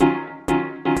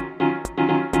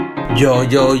Yo,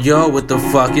 yo, yo, what the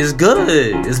fuck is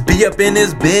good? It's B up in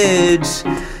this bitch.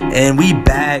 And we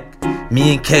back.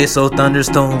 Me and Queso,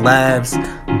 Thunderstone Labs.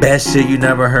 Best shit you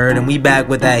never heard. And we back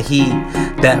with that heat,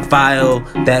 that file,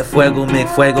 that Fuego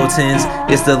McFuego tins.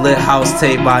 It's the Lit House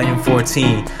Tape Volume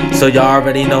 14. So y'all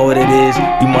already know what it is.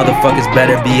 You motherfuckers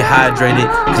better be hydrated,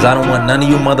 cause I don't want none of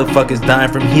you motherfuckers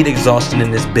dying from heat exhaustion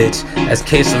in this bitch, as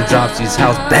Queso drops these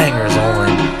house bangers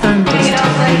on.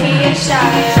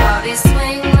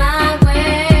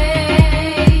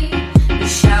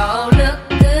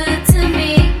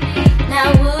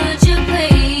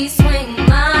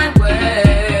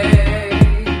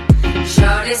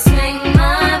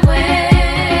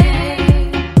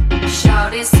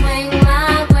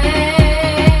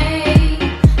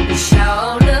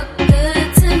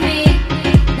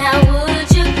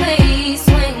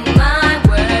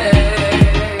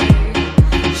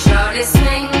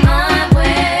 Swing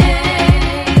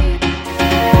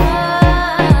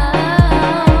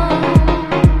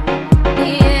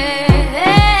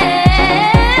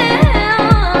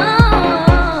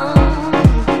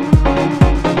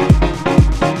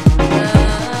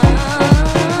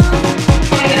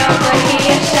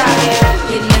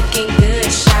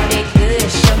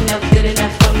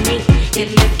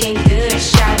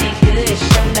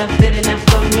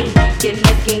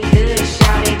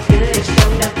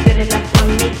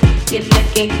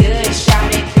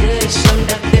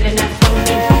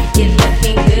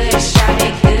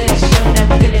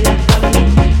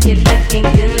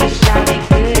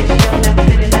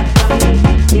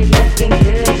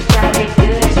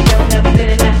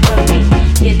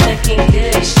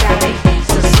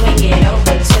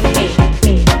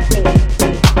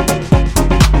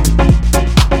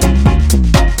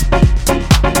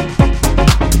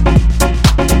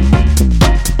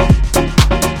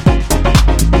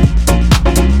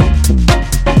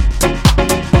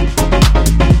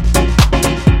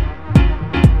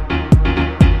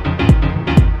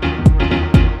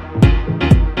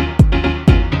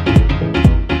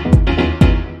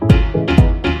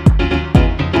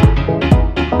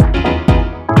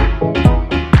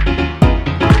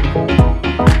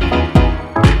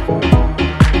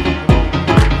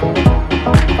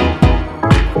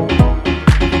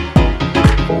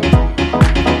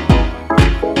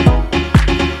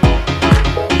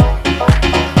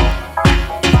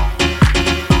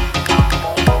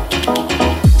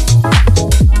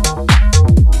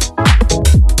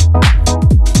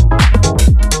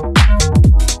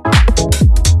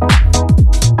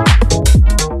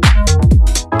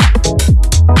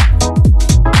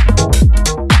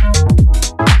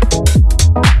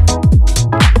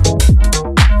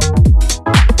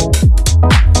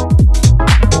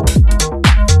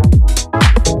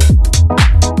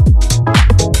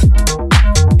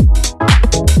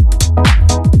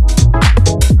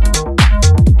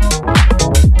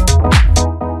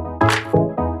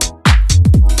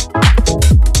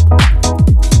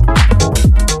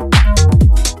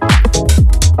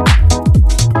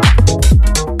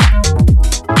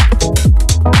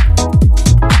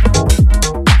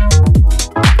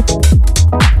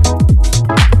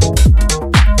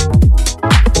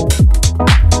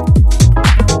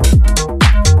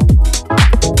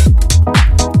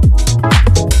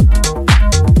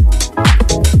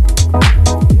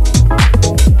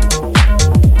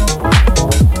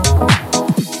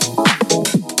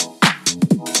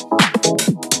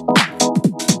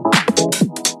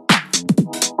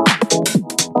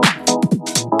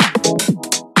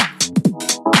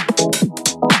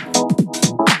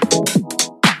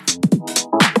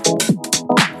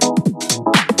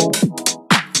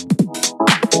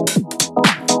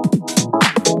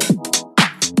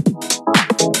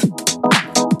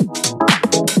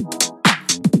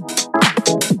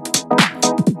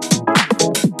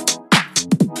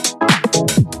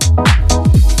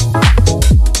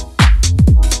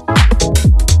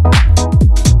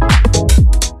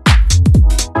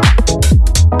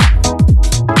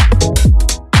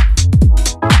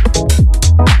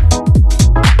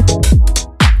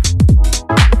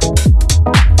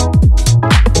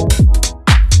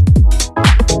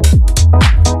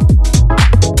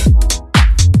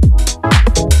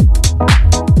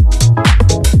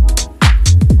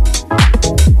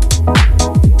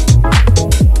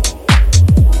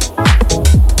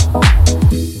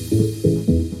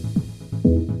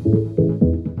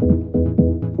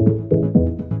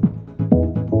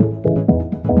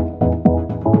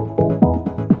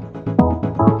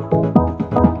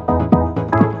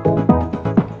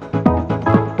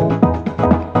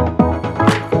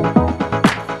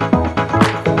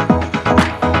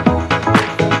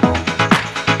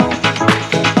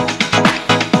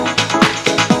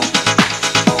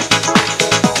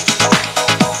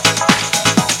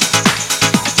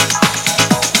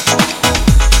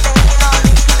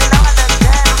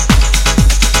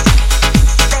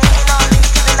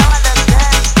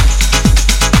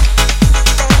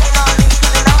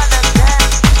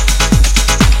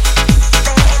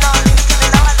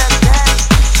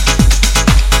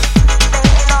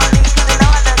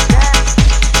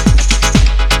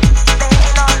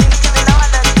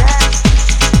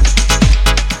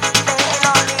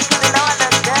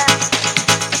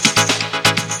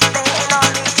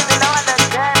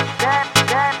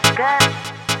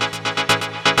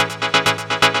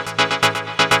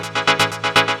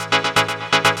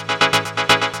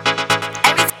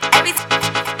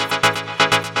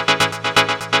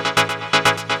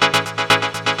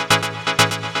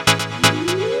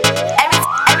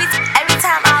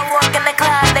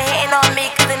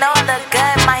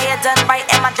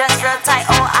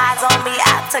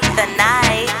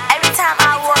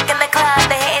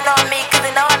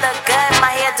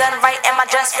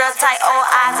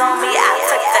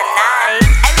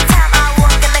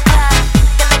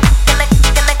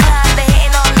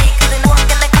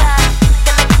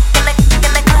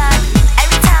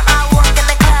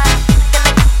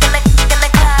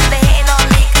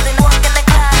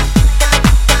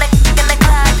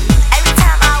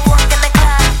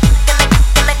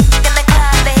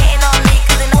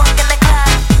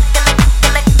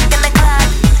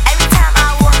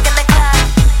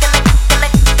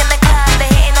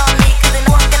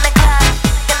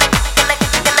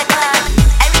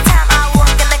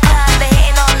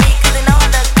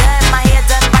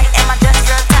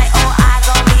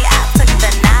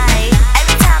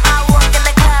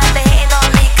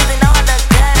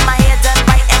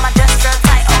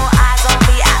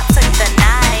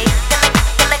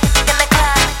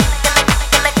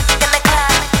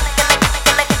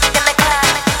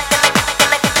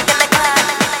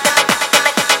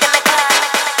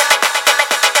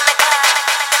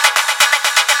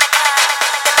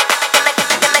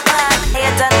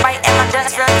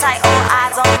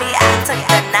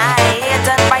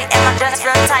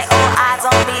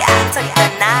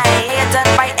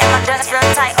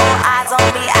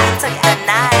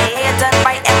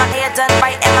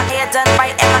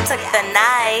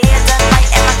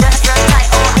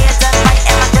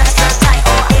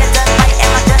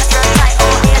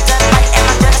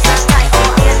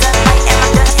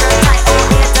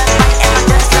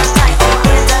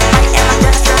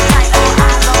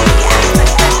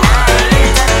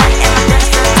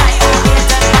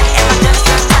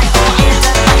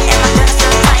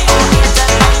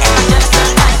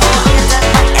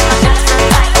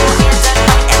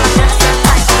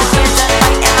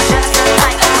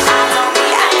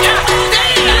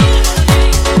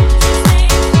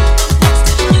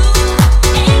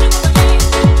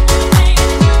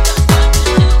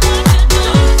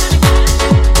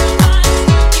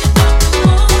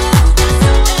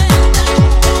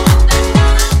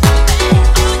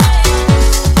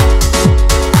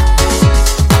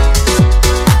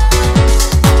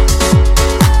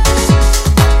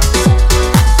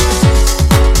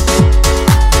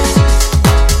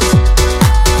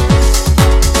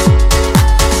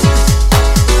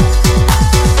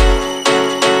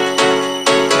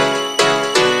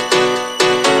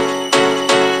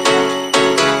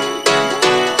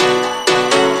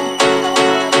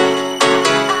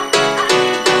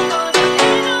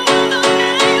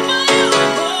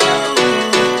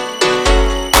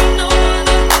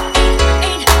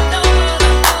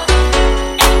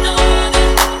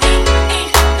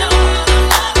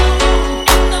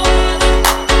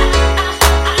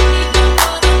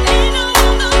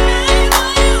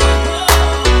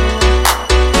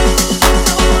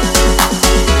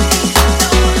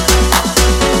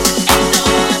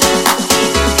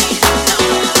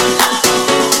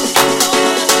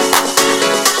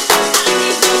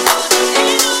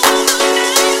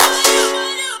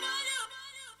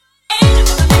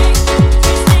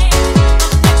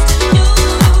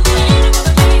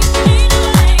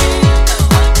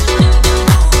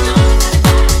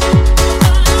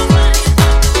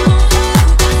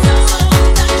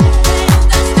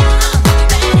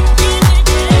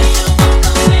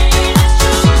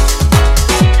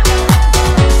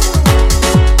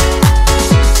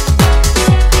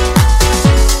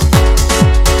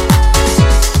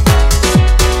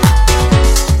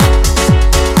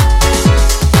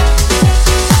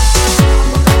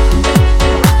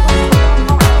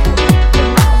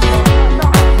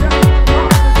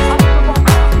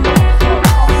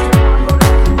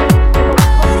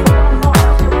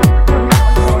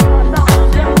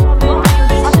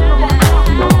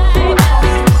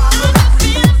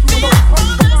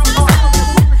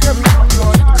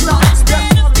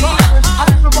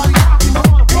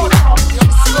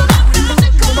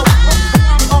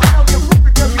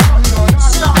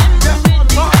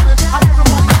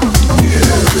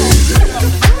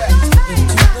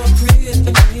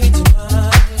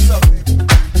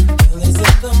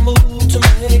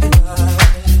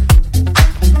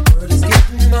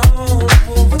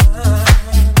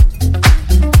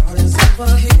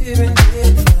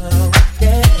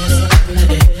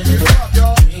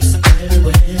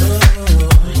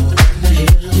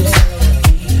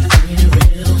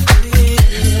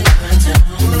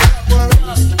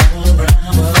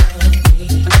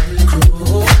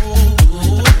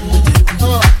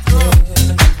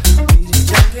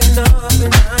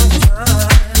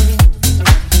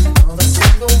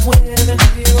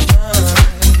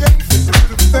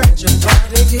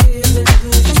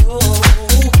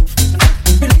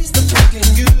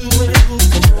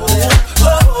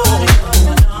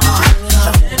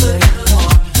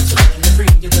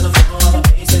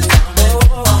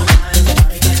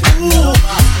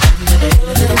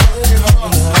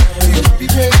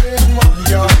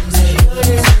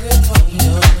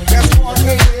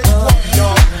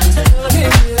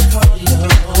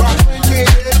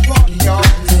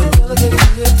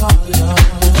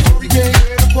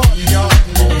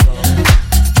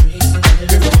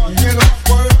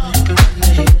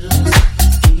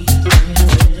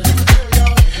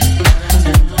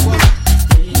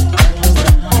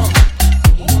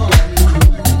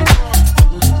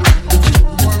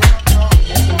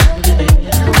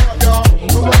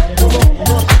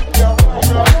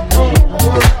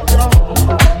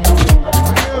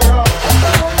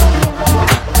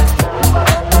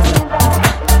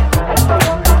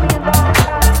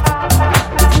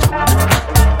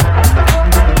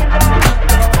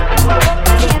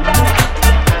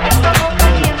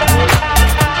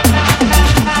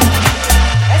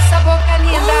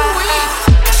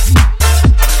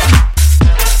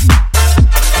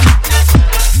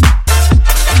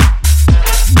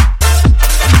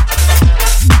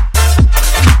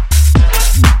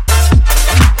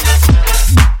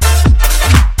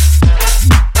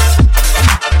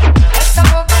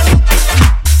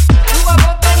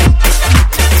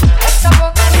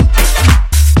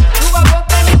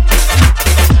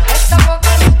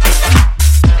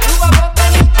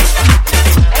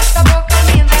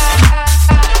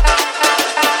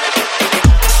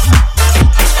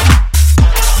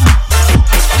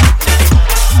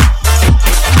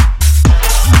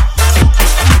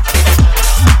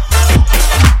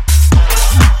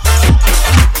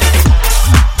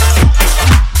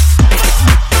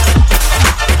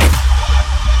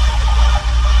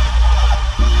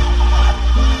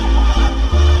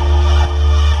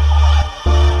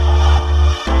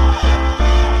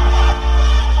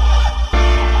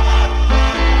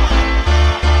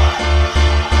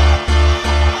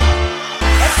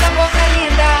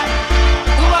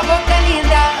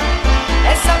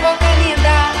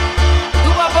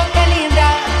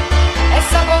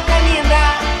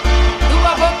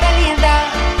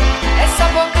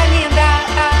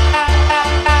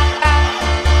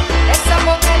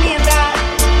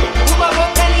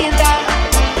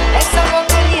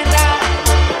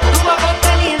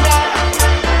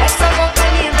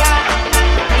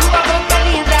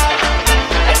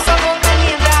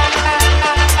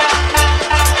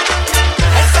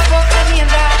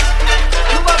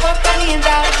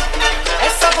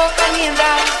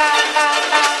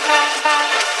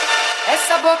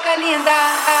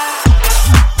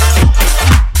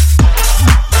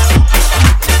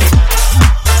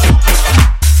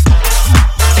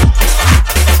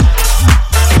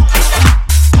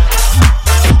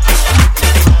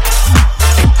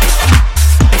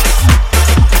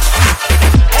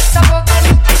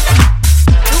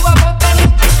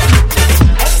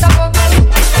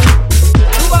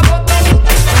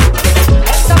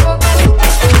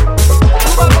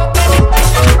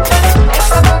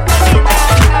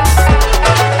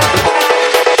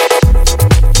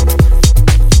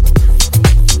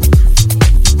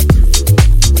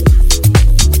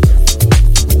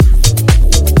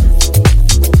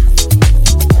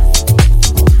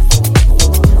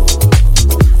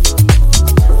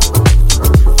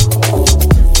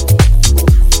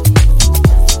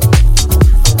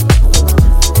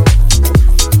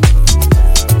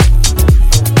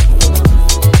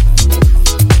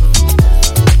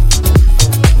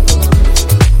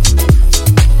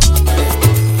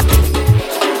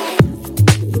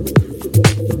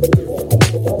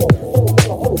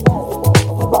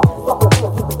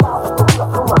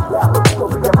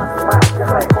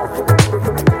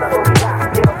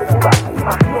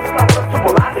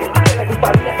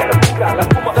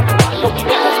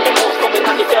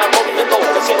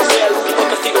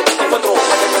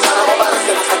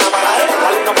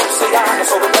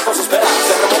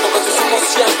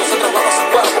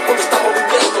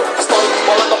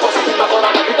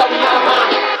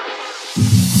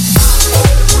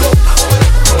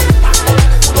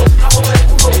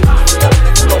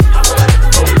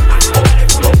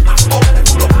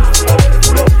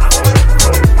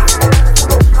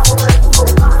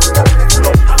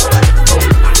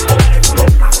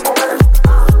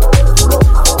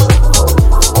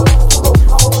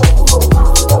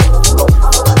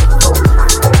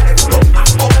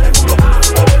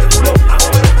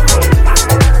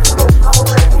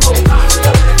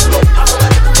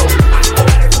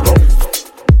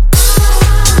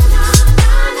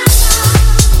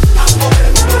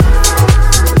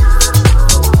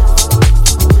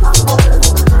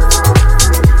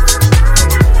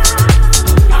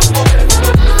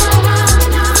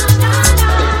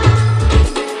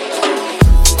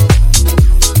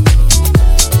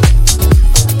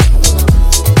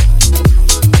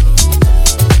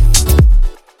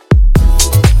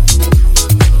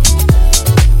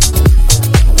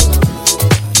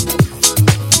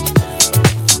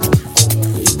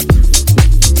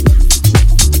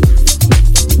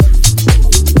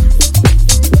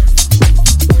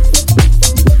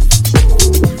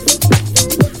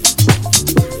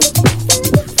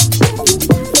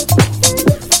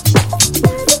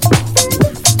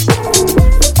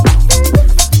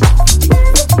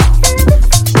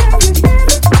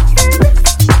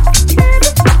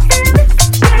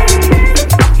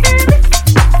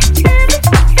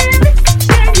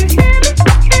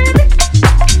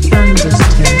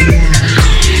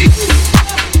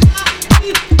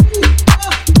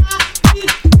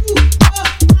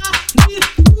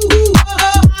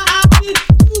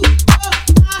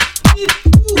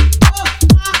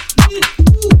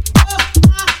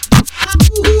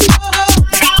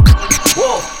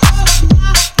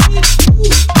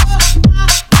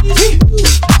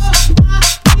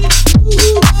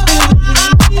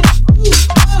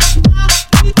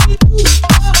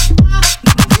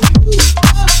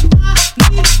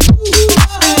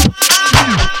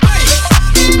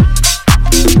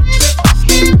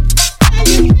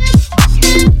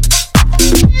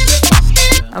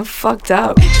fucked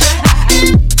up.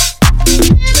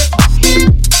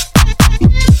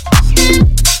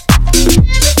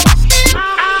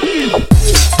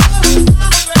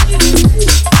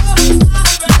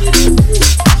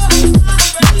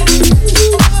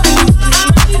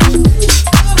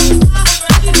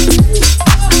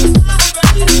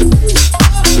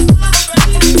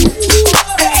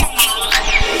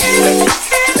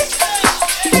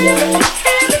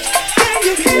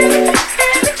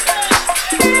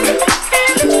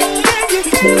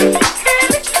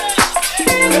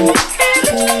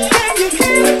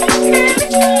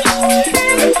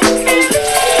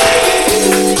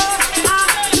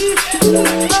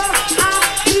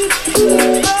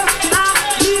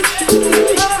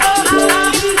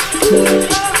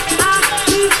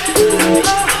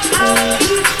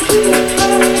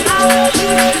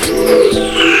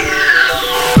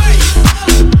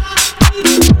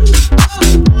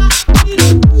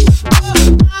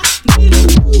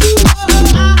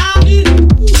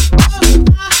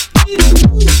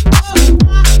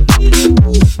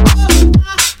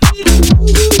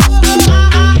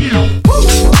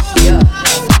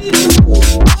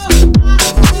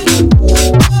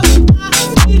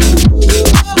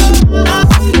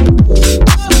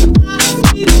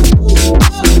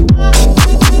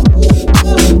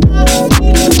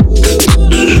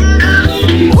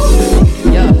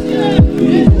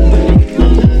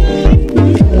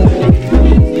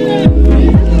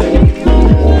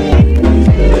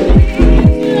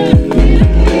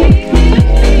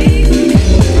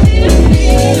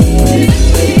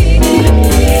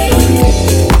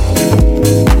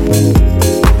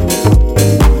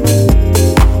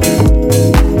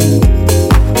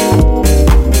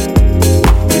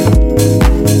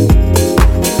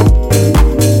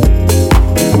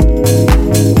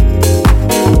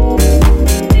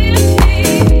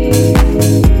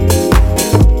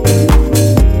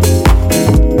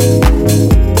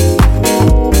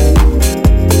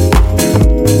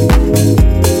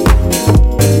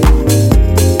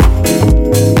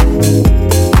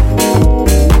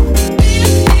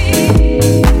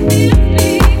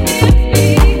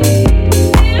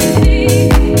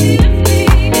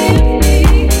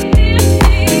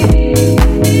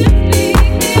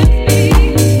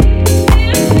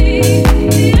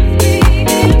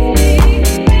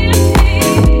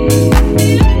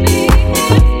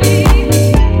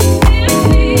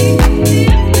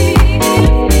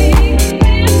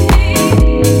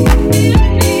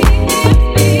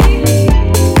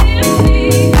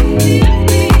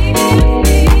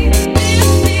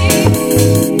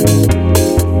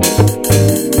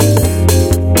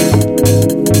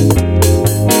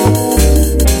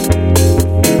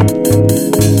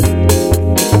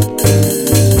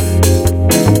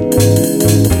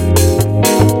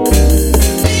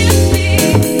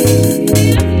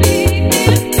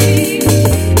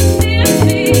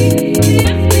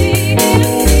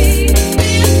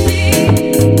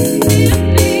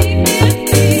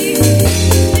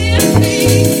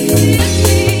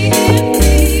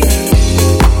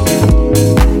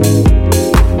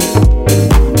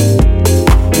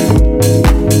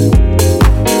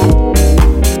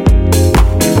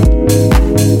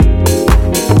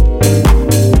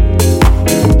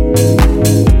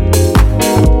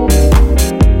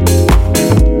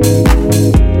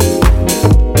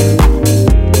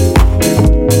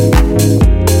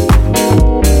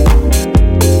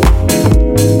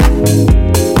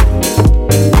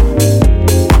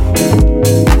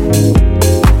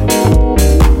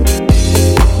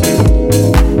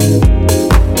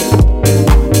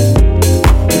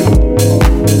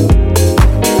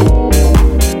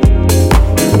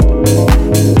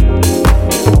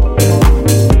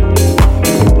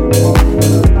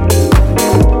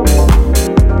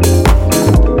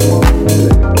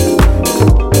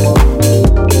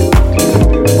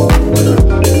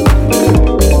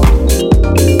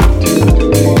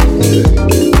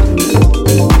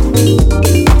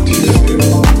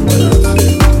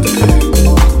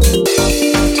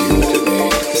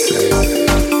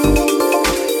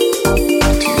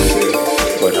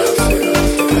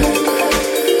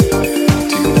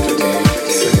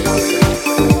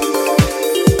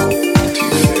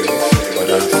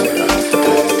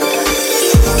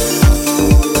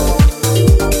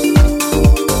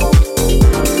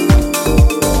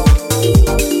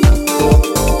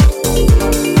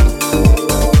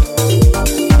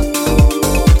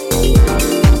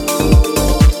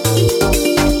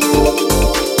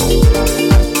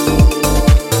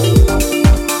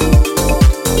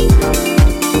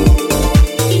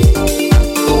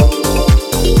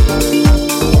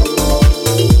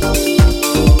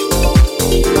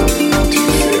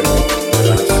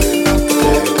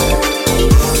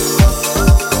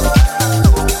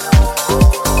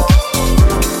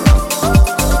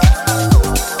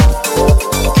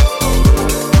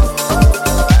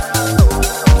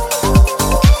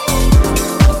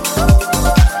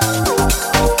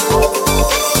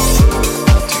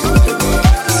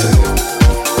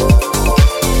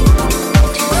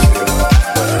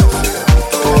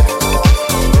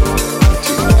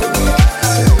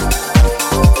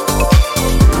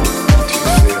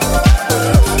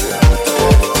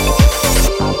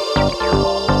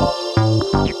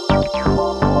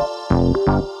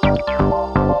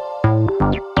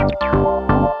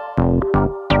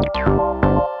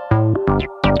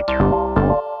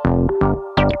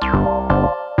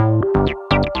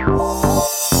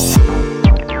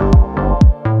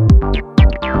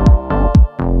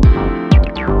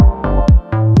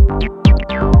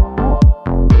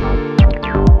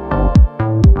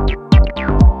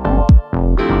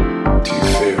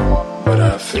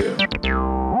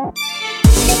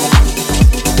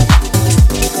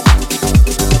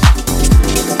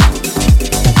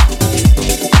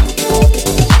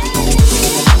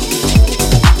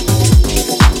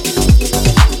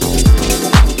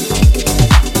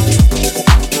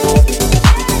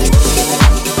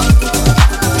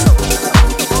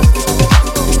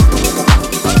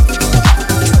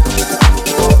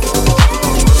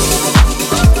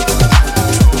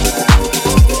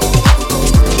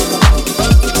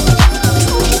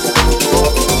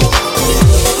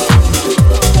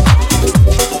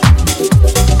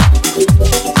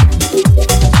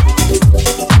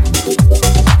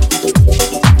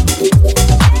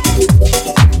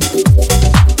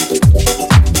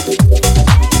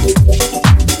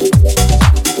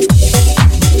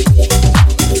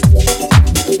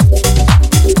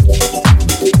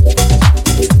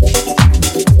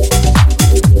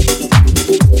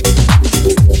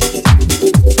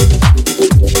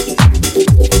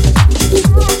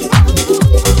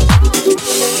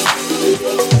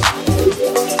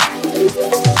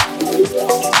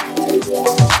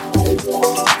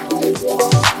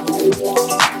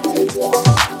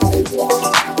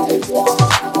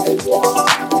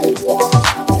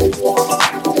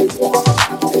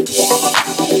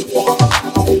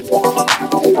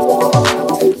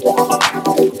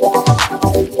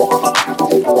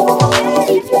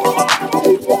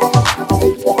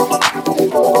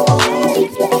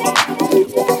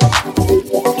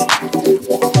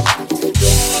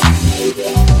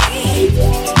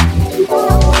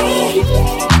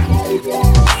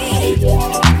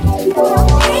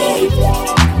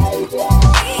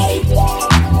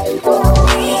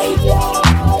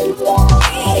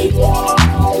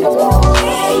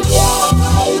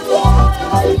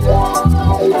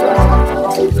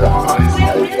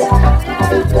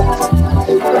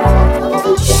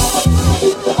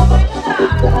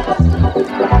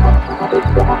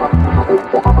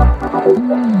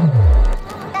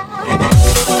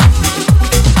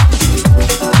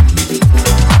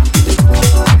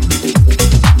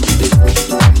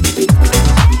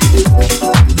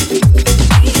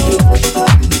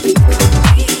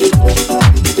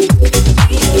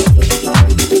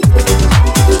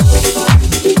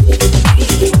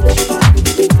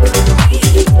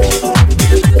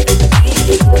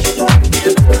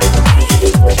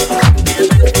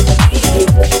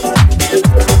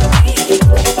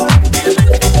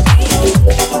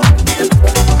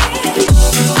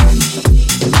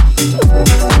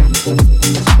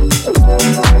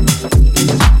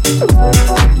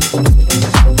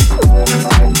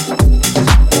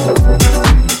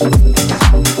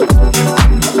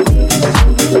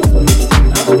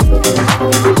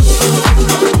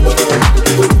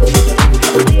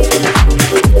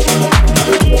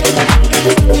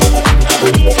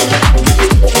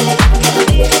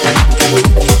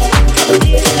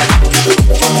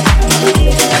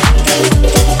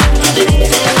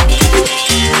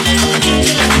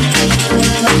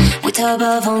 up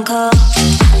a phone call. I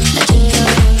didn't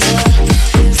answer.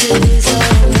 Used to be so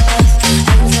rough.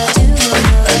 Answer to a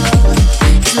no.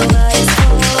 It's nobody's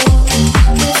fault.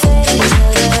 We fail each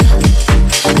other.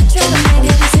 I try to make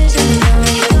a decision now.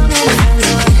 You don't have friends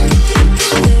on.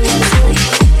 We were silly.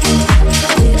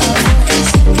 We all friends.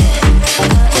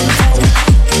 Hot and fragile.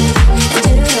 And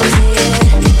you don't see it.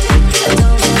 I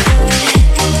don't feel good.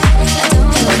 I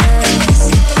don't feel nice.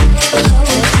 I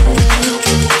hope that you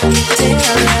feel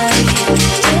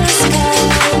alright.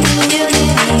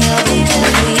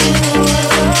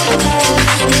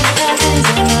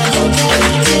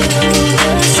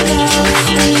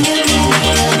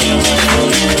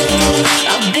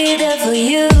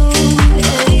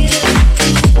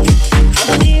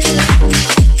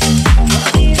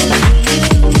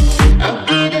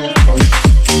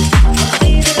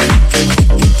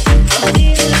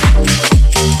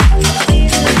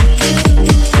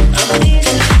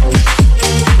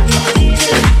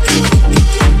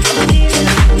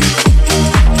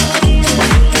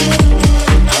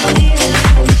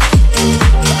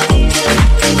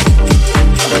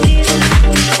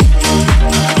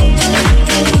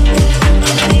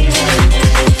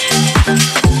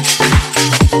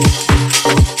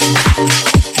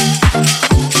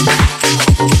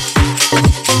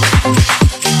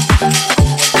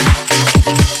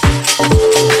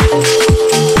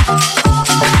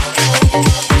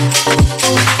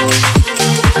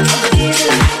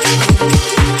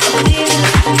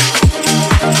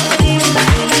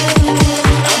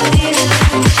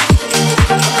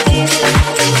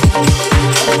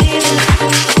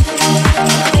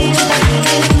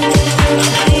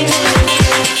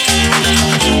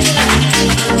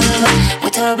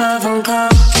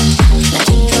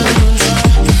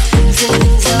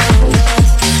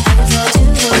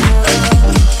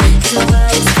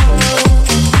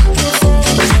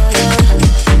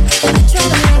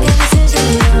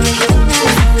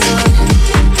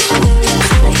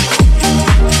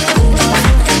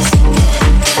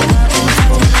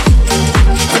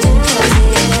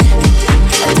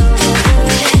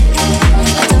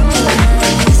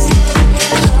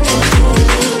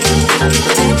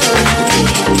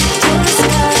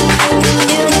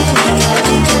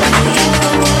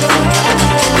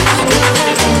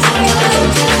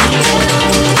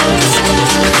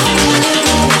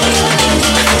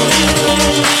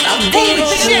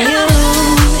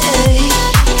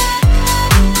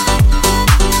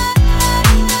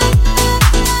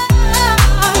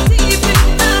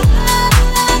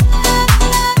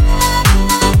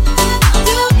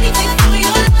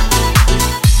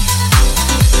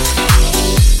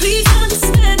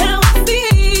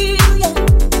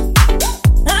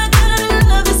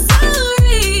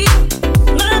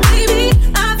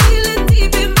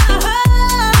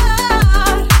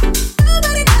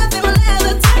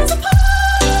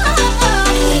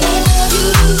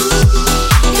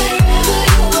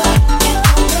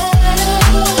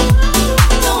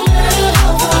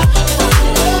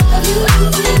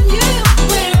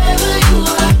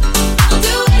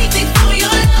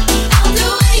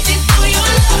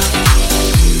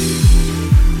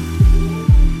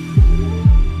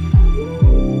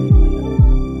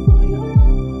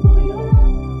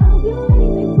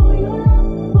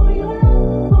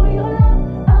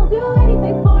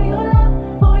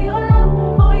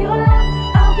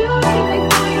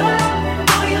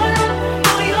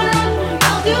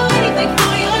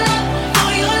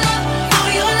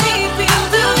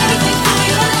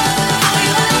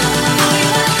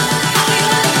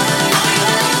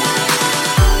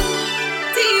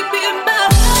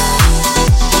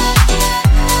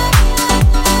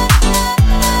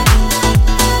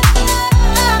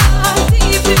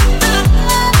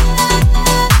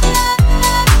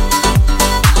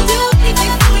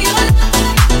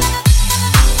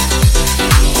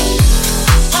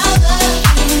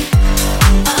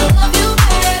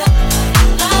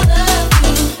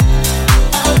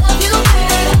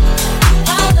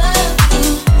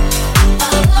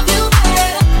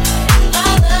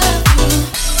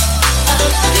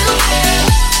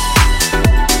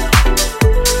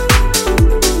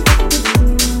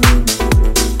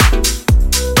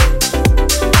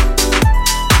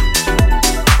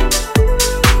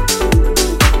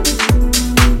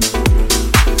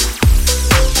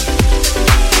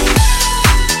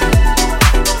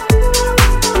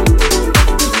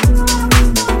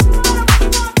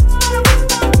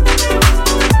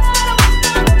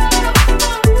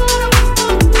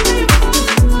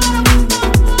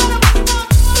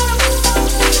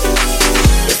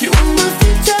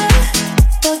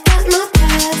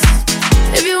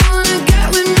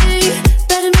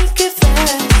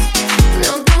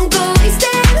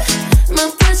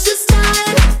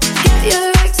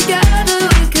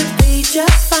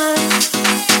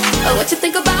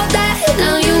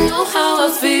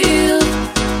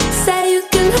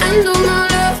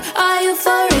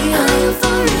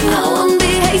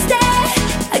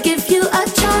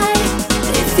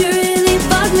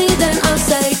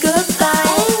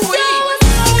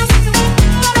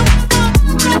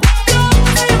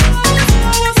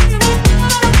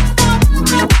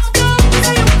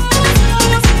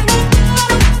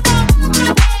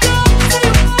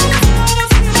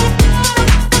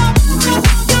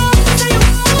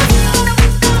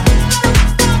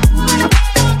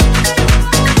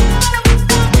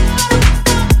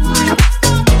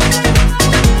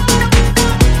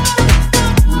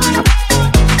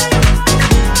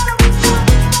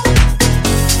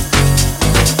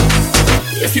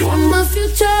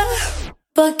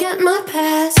 forget my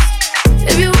past.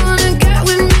 If you wanna get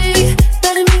with me,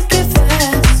 better make it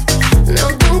fast.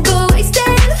 No, don't go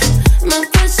wasting my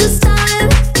precious time.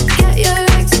 Get your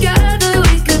act together,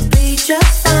 we could be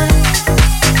just fine.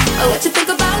 Oh, what you think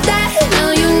about that? Now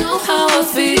you know how I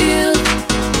feel.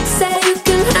 Say you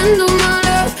can handle my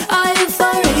love. Are you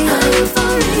for real?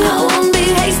 I won't be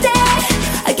hasty.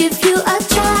 I give you a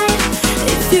try.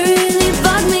 If you really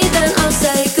bug me, then I'll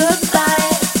say goodbye.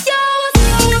 Say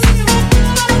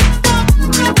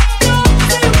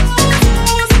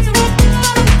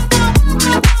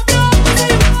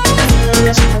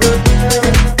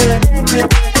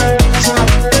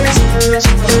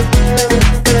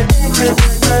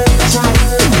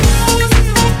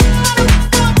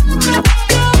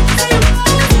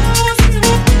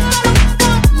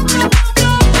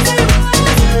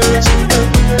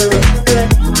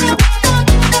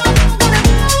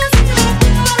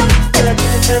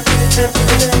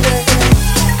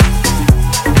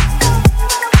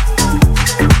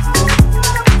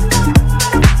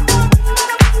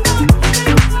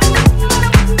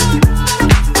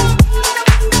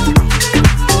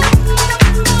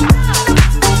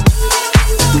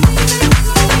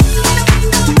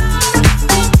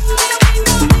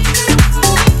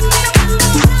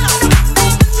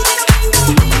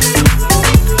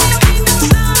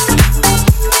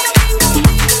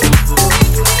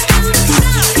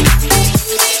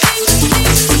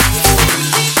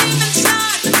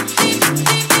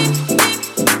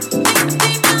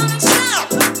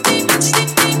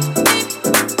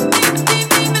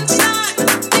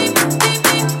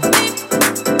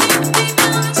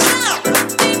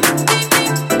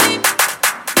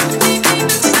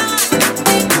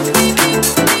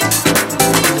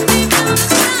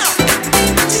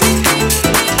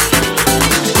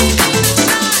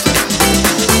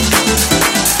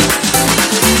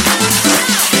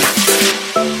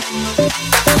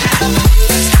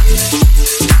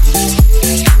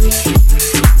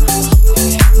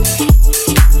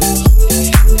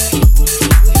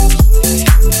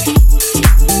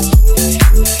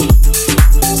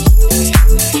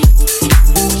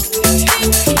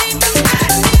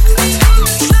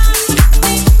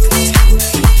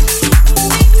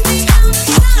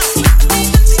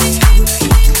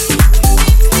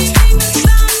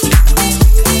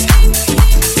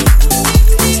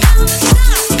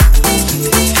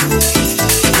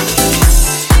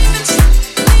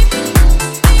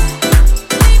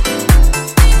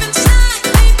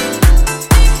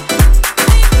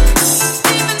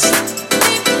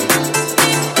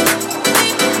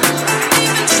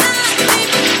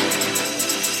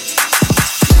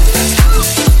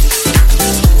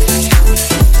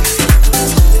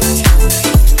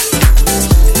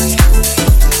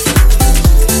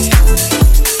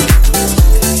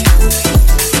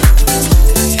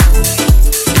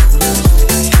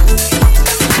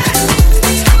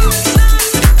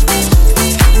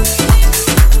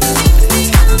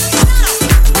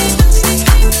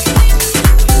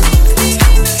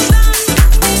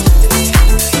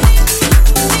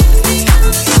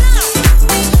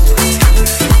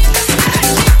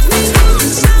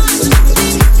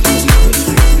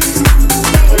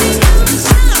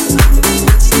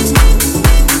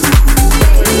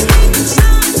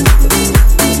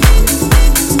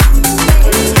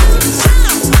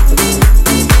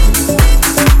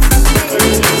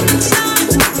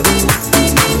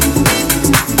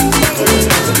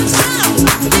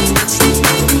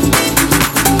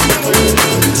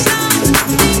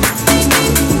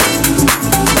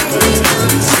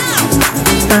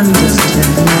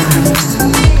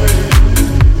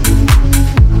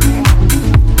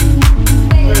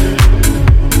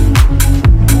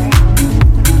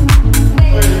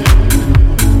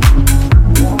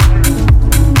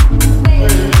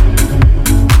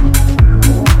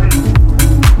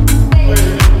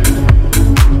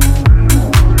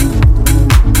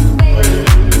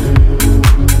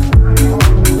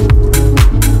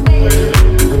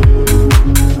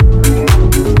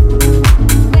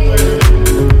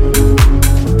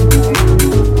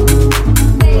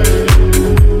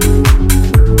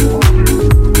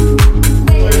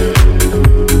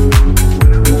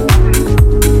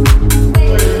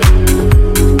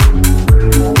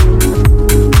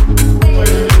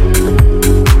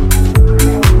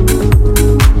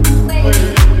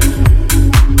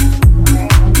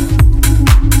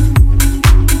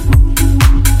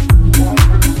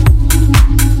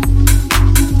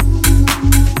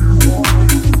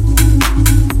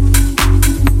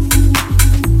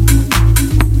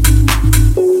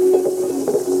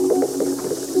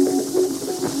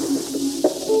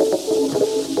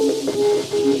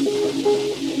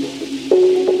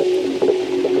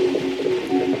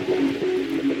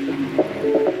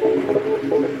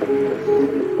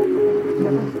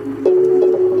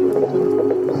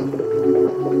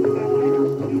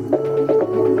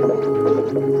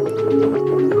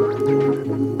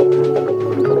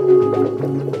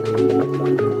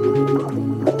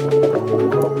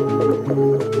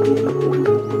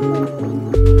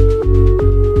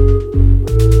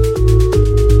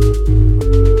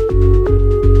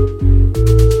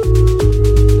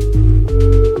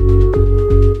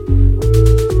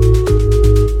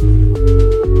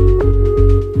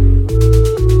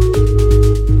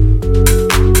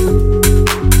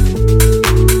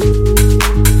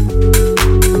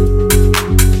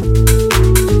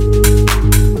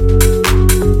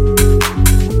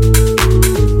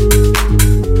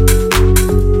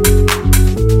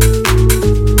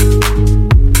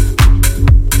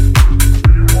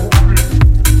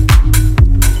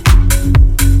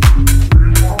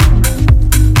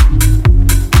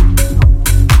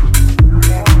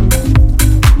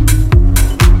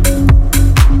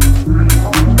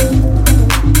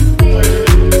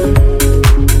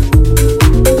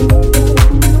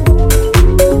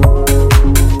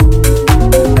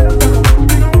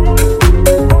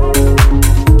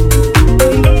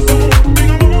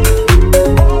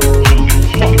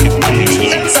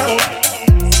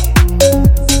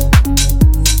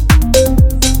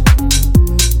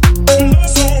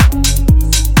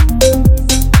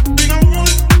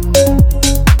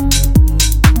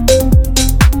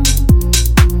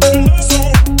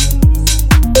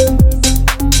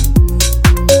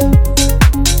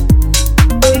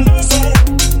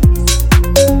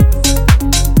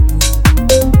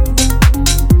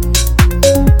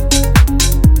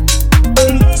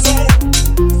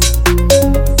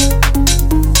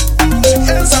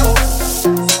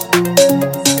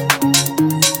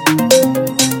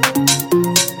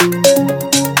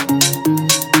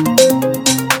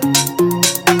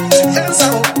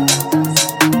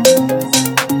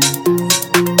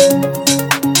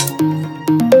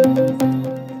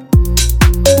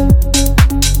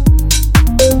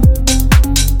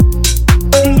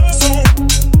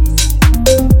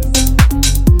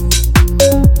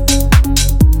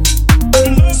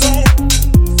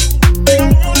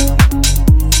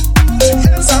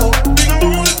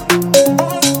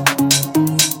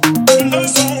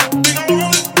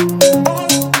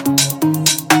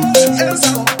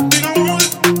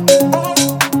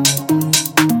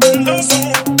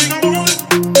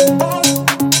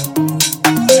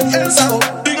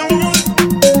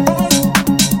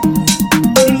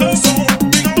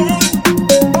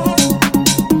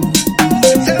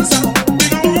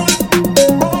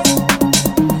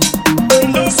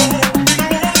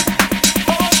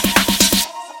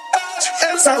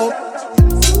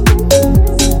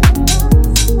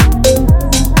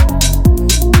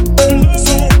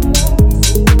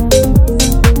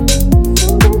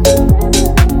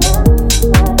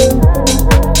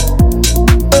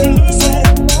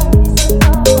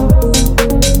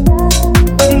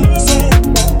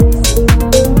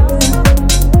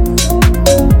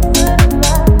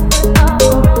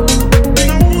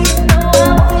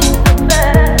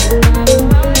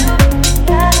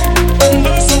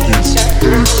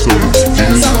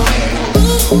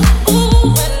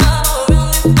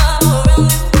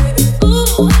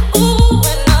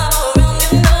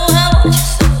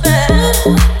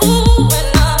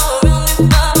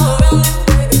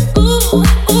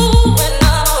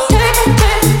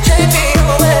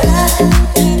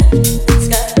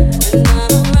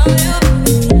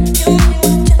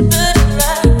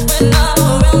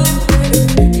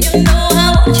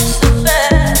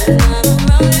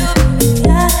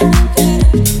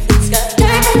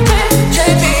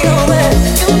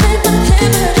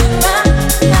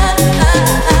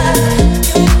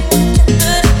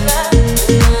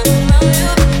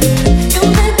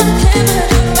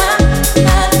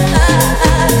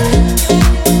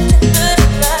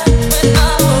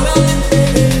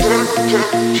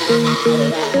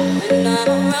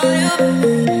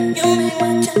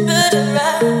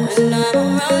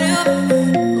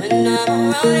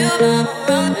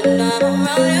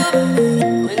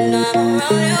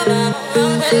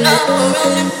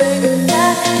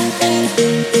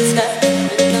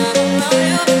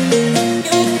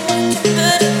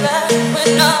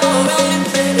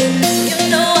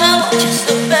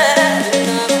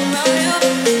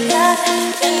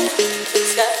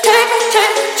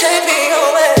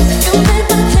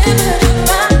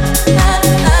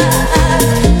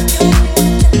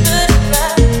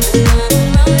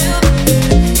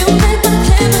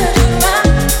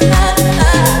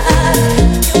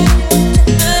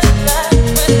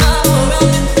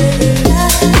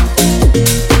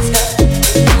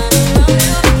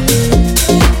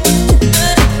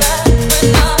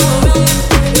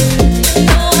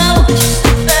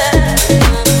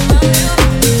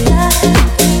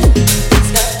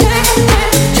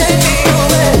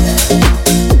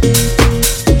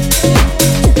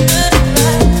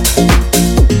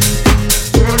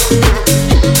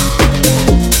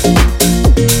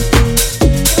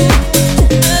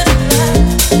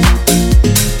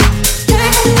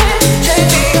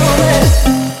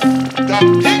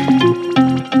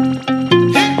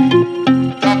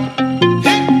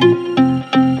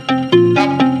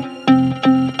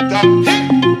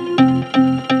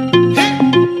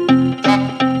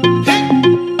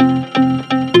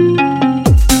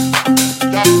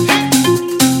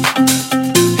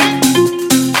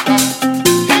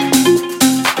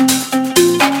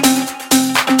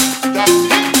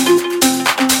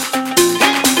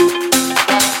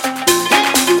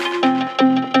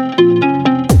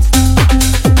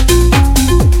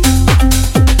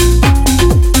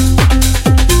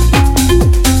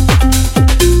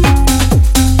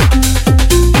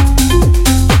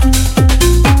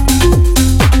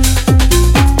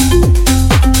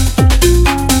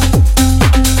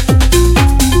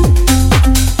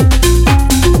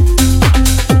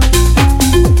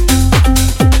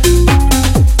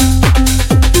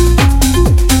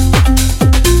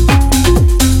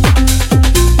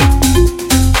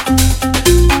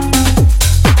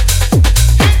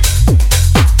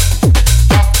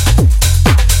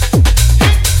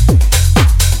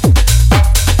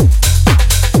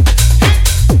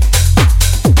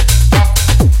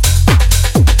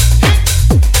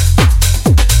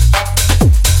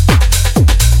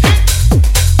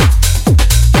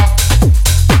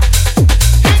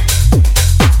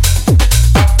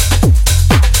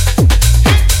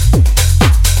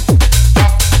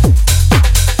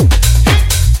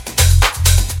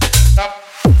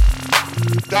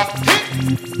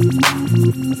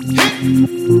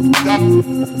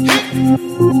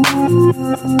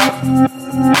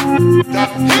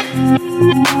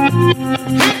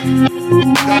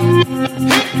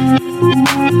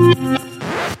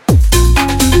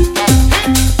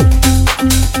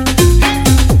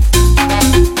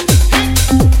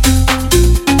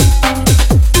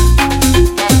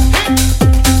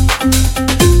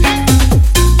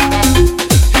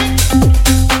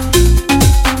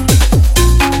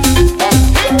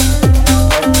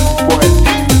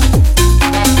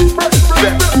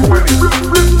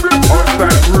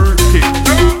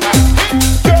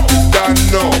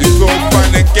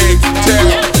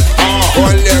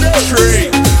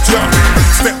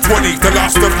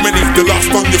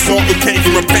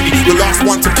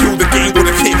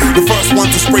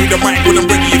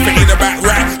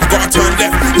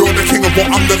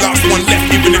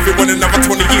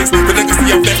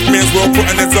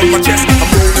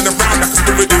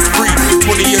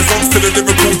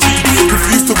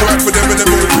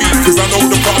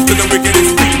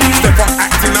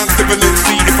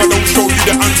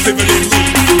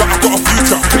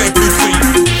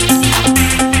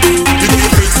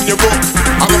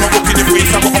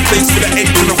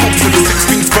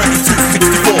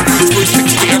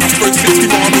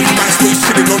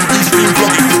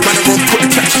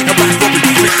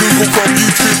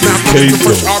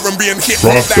R&B and hip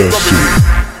hop that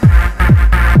rubbish.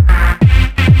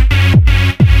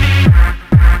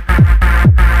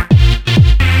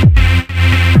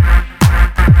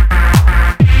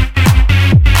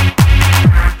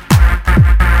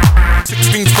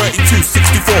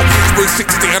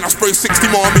 And I spray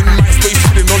 60 more, I'm in my space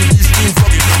shitting on Ustream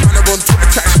vlogging. Man, I run Twitter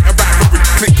chat shit about robbing.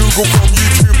 Click Google from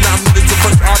YouTube, now I'm into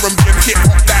French R&B and hip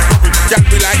hop that robbing. Gal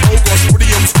be like, oh gosh,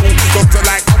 William school. Doctor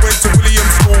like, I went to William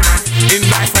school. In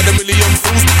life had a million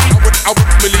fools. I would,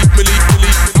 milli.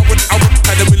 I would,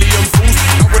 had a million fools.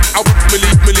 I would, milli.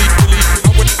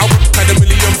 I would, had a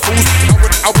million fools.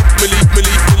 I would, milli.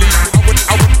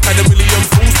 I would, had a million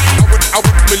fools. I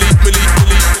would, milli.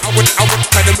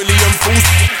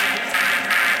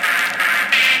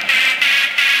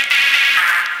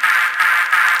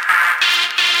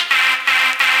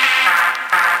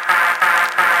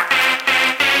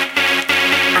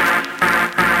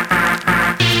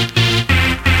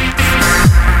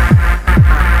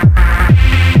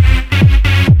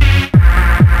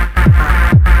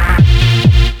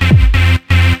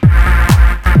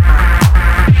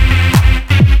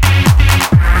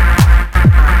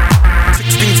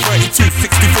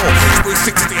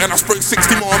 and I spray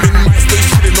 60 more. I'm in my space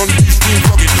chilling on Ustream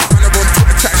vlogging. Man, I'm on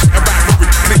Twitter chat shit about Robin.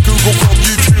 Click Google, Chrome,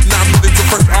 YouTube. Now I'm listening to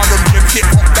fresh R&B and hip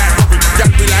hop that Robin.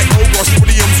 Y'all be like, oh gosh,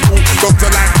 William school. Dogs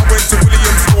are like, I went to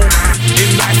William school. In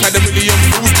life had a million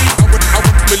rules. I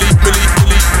went, milli.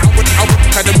 I went,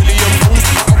 had a million rules.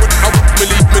 I went,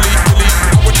 milli.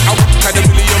 I went, had a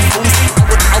million rules.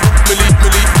 I went,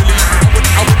 milli.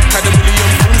 I went, had a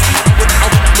million rules. I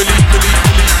went, milli.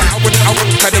 I went,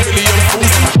 had a million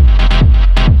rules.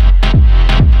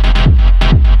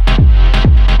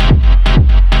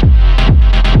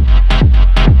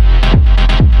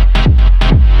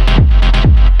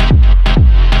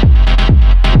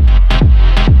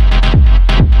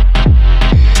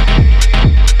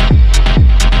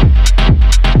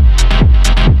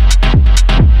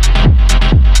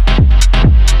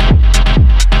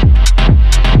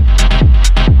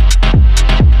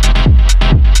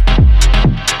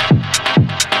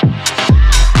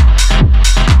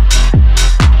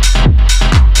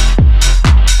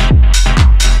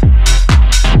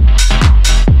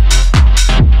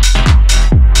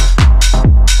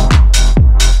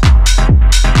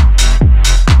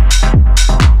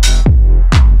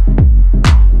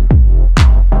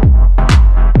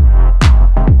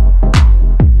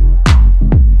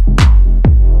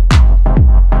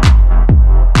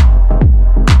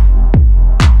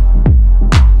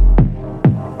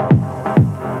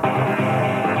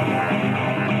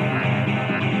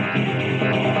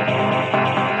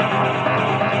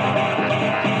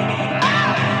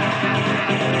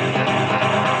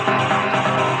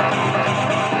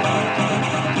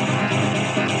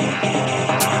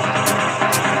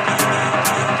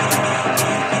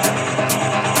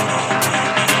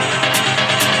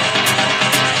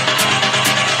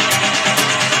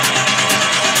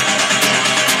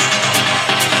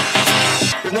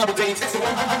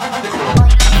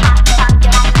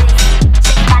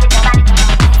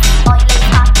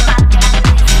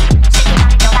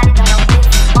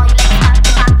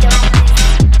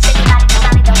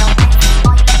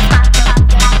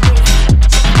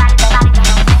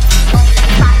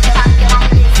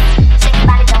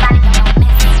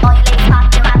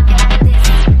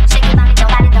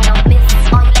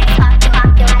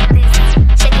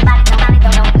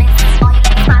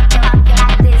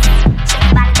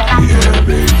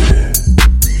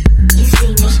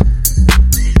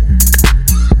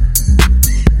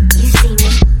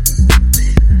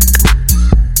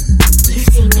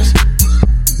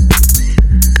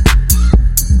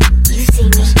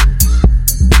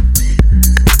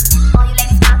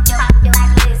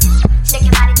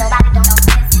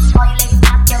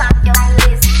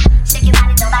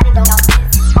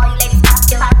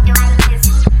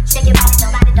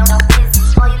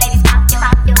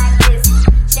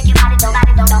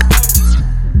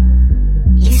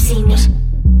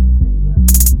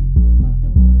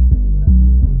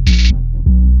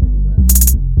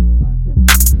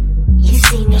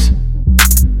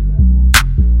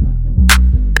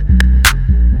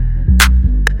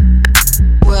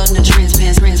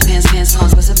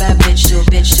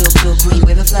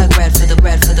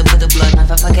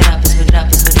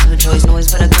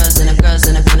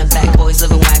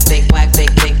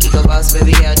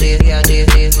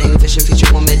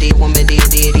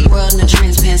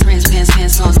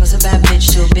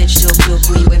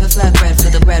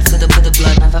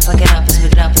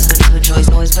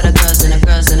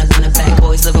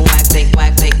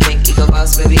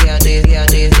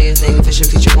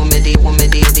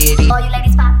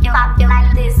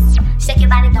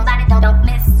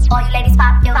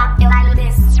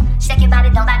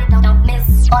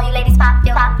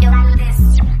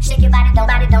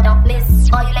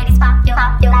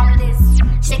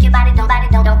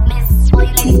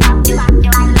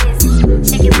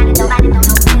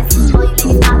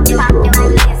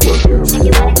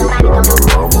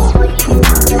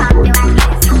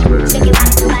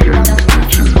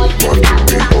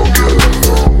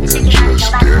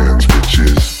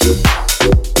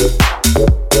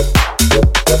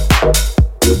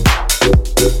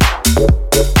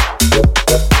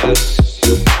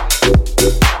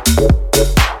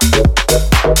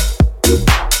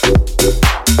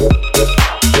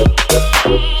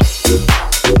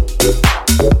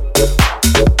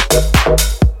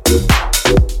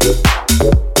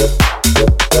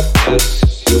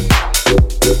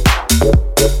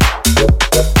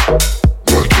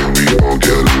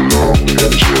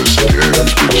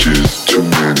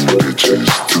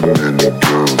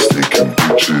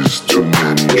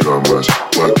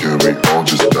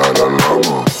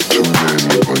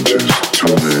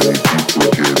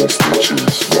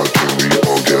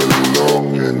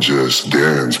 just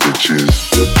dance,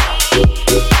 bitches.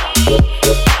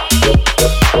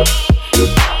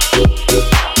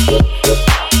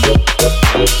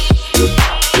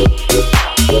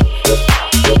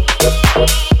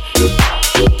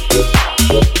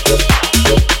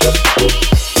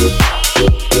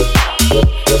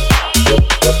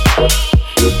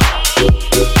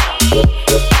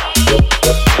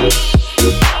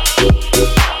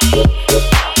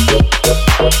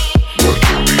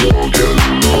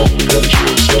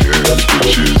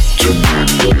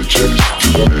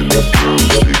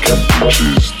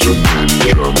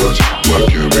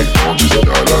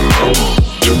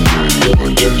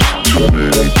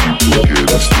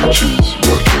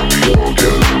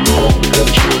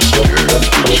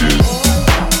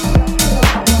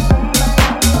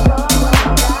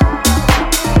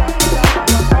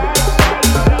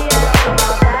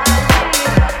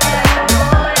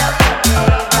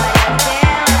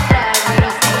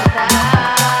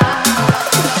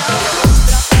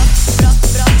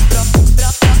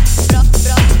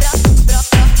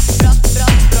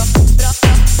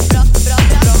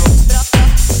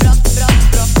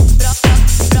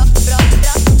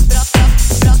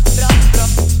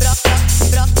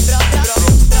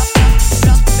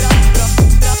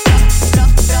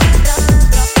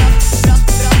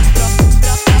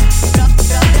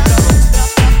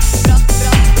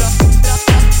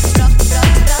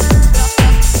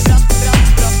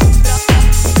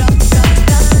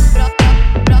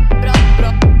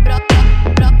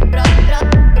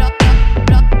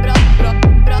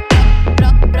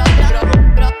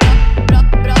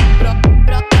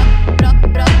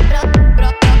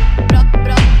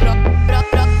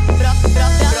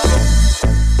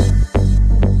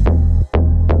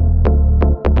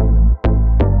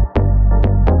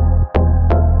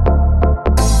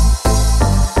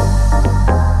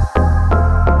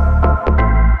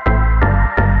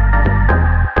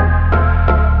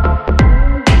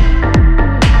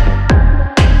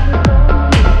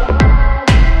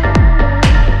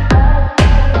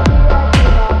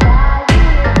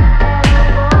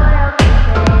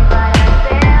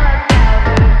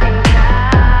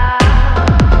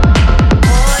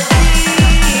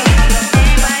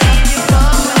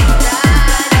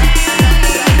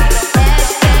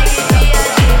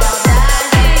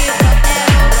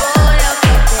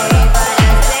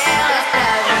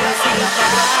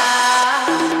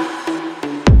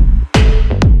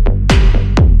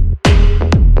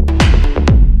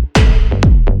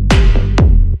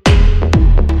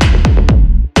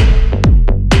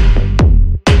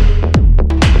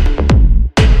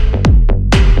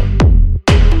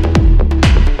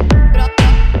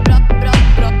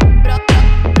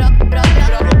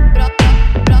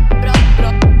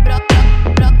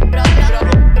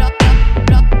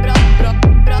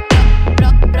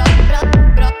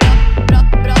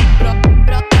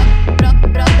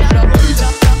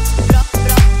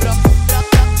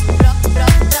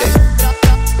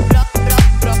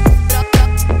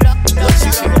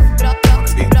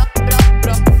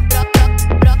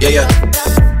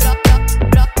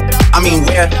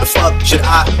 should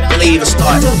I really even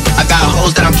start? I got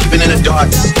hoes that I'm keeping in the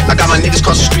dark. I got my niggas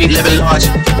cross the street living large.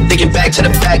 Thinking back to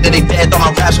the fact that they dead, thought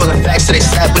my raps wasn't facts, so they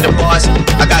sat with the bars.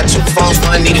 I got 2 phones,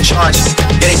 one need a charge.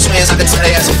 Yeah, they twins, I can tell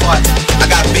they ass apart. I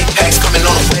got big packs coming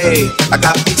on the way. I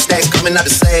got big stacks coming out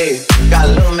to save.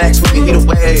 Got a little max with me, heat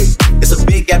away. It's a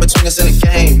big gap between us in the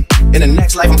game. In the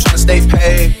next life, I'm trying to stay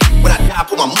paid. When I die,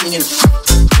 put my money in the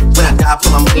When I die,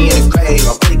 put my money in the grave.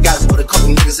 I really gotta put a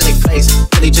couple niggas in their place.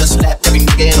 Really just slapped every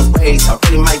nigga in a race. I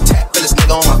really might tap realest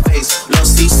nigga on my face. Lil'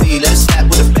 CC, let it slap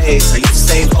with a bass. I used to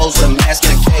save hoes with a mask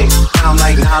and a cage. Now I'm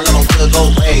like, nah, let them good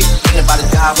go away. Ain't about to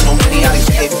die with no money out of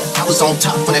cave. I was on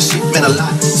top when that shit meant a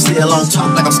lot. Still on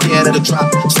top like I'm scared of the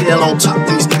drop. Still on top,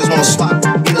 then these niggas wanna swap.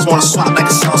 Niggas wanna swap like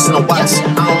a sauce in a watch.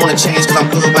 I don't wanna change cause I'm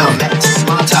good where I'm at.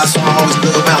 My top, so I'm always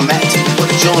good where I'm at. Put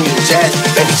the Junior, Jazz,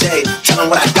 Baby J. Tell them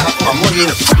what I got for my money in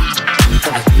the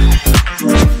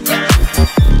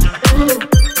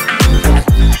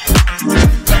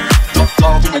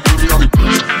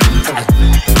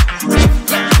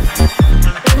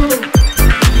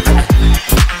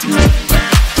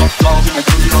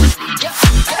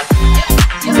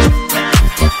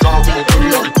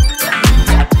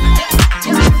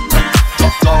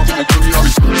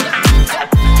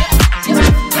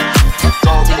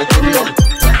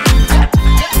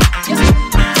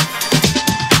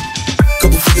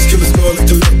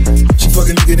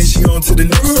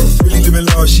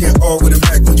she ain't all with a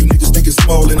Mac when you niggas think it's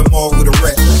small in the mall with a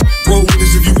rat. Roll with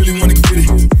us if you really wanna get it.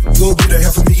 Go get a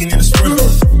 $500,000 in a sprinter.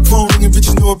 Phone ringing,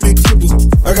 bitches know a big triple.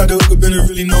 I got the hook up and there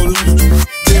really no limit.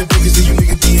 10 niggas in you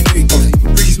nigga DNA.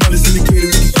 Ricky's mother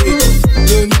syndicated with the cake.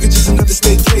 Little nigga just another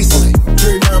state case.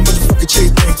 Carry down motherfucker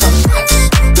Chase Bank top house.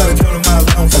 Gotta count a mile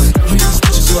allowance. You niggas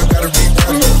bitches so I gotta read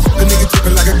out. The nigga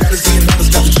trippin' like I got $1 zillion.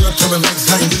 Got the truck coming like it's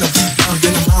high. Then I'm deep down,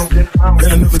 then I'm out. And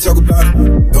I never talk about it.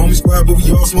 The homie squad, but we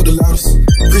all smoke the loudest.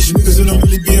 Bitch niggas and I'm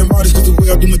really being modest. Cause the way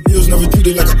I do my deals, never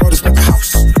treated like a artist, like a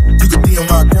house. You could be on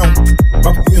my account.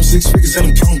 My PM 6 figures and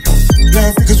I'm counting.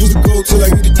 9 figures was the goal till I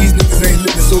hit it. These niggas ain't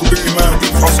living, so bring your mind.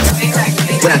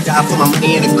 When I die, put my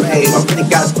money in the grave. I really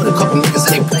gotta put a couple niggas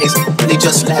in their place. Really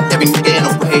just slapped every nigga in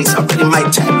a race. I really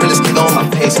might tap realest nigga on my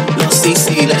face. Lil'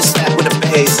 CC, let it slap with a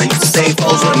bass. I used to save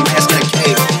hoes with a mask and a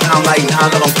cave. Now I'm like, nah, I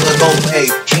love them good both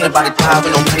ways. Ain't about to die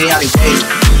with no money out of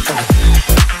gate.